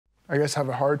I guess, have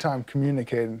a hard time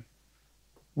communicating,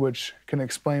 which can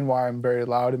explain why I'm very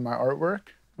loud in my artwork.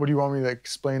 What do you want me to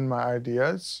explain my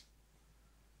ideas?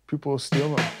 People will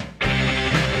steal them.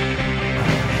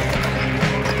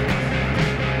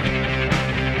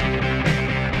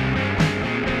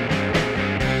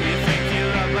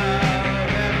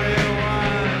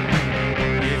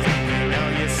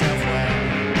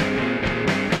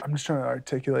 I'm just trying to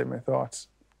articulate my thoughts,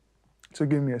 so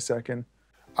give me a second.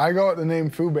 I got the name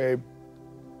Foo Babe.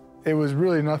 It was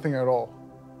really nothing at all.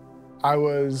 I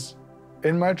was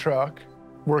in my truck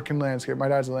working landscape. My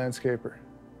dad's a landscaper.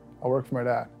 I work for my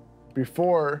dad.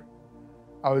 Before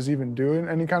I was even doing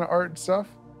any kind of art stuff,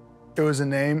 it was the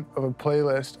name of a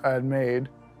playlist I had made.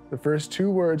 The first 2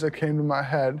 words that came to my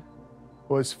head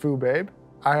was Foo Babe.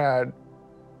 I had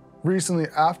recently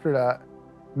after that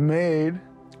made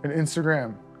an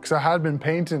Instagram because I had been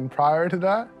painting prior to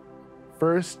that.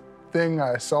 First thing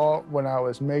I saw when I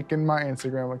was making my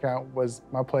Instagram account was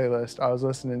my playlist I was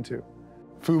listening to.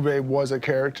 Foo Babe was a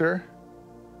character,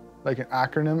 like an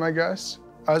acronym, I guess.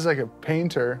 I was like a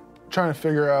painter trying to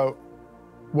figure out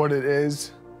what it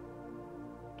is,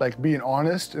 like being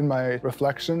honest in my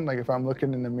reflection, like if I'm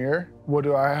looking in the mirror, what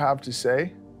do I have to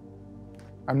say?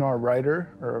 I'm not a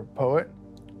writer or a poet.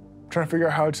 I'm trying to figure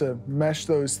out how to mesh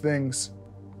those things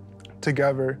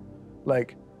together,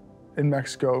 like in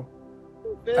Mexico,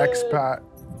 expat,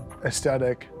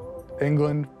 aesthetic,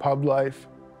 England, pub life,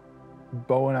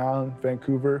 Bowen Island,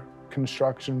 Vancouver,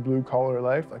 construction, blue collar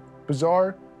life, like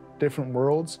bizarre, different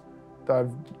worlds that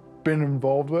I've been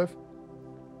involved with,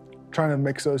 trying to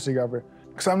mix those together.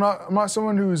 Because I'm not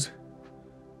someone who's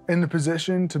in the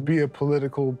position to be a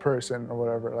political person or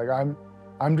whatever. Like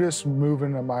I'm just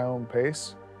moving at my own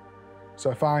pace.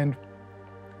 So I find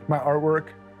my artwork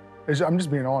I'm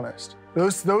just being honest.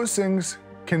 Those things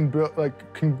can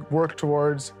work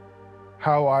towards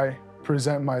how I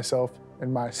present myself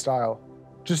in my style.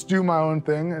 Just do my own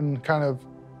thing and kind of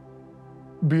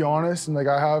be honest, and like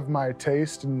I have my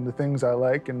taste and the things I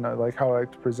like and I like how I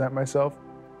like to present myself.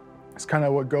 It's kind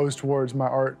of what goes towards my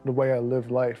art, the way I live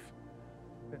life.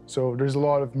 So there's a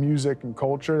lot of music and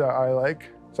culture that I like.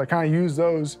 So I kind of use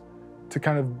those to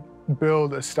kind of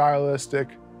build a stylistic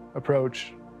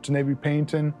approach to maybe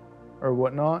painting or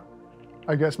whatnot.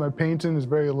 I guess my painting is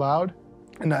very loud,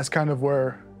 and that's kind of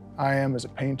where I am as a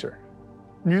painter.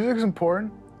 Music is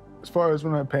important as far as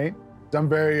when I paint. I'm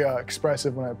very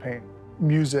expressive when I paint.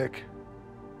 Music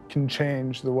can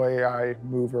change the way I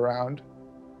move around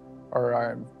or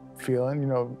I'm feeling. You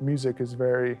know, music is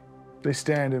they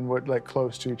stand in what, like,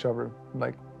 close to each other,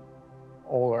 like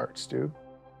all arts do.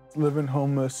 Living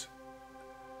homeless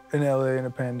in LA in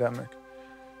a pandemic.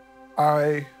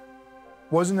 I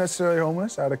wasn't necessarily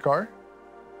homeless, I had a car,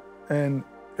 and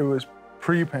it was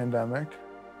pre-pandemic.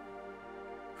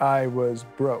 I was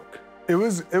broke. It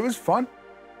was fun.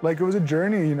 Like, it was a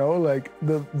journey, you know, like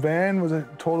the van was a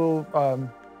total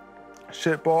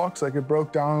shit box. Like, it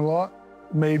broke down a lot,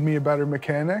 made me a better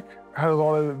mechanic, had a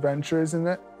lot of adventures in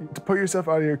it. To put yourself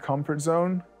out of your comfort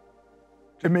zone,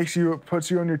 it puts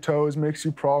you on your toes, makes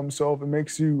you problem solve, it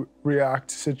makes you react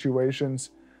to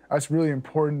situations. That's really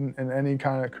important in any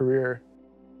kind of career.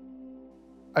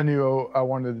 I knew I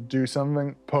wanted to do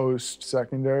something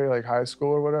post-secondary, like high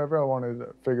school or whatever. I wanted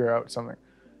to figure out something.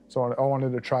 So I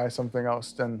wanted to try something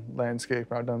else than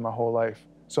landscape I've done my whole life.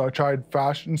 So I tried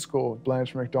fashion school with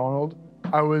Blanche McDonald.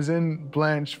 I was in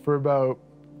Blanche for about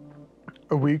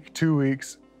a week, 2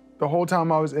 weeks. The whole time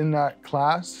I was in that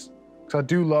class, because I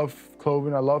do love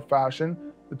clothing, I love fashion.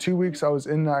 The 2 weeks I was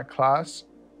in that class,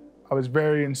 I was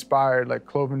very inspired, like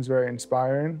clothing's very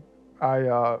inspiring.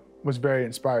 I was very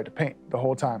inspired to paint the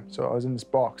whole time. So I was in this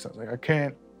box, I was like, I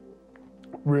can't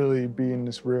really be in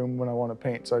this room when I want to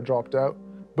paint, so I dropped out.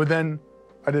 But then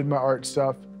I did my art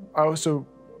stuff. I also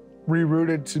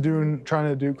rerouted to trying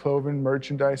to do clothing,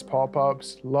 merchandise,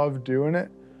 pop-ups, love doing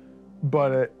it,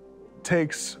 but it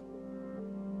takes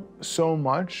so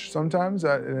much sometimes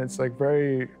and it's like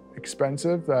very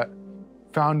expensive that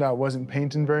found I wasn't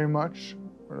painting very much,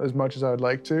 or as much as I would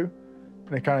like to,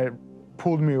 and it kind of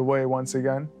pulled me away once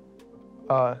again.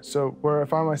 So where I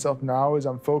find myself now is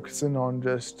I'm focusing on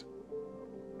just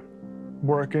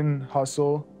working,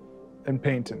 hustle, and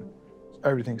painting.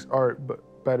 Everything's art, but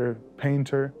better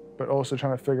painter, but also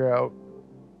trying to figure out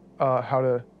how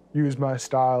to use my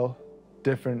style,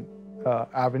 different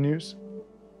avenues.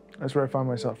 That's where I find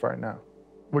myself right now.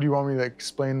 What do you want me to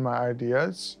explain my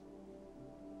ideas?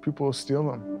 People will steal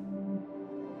them.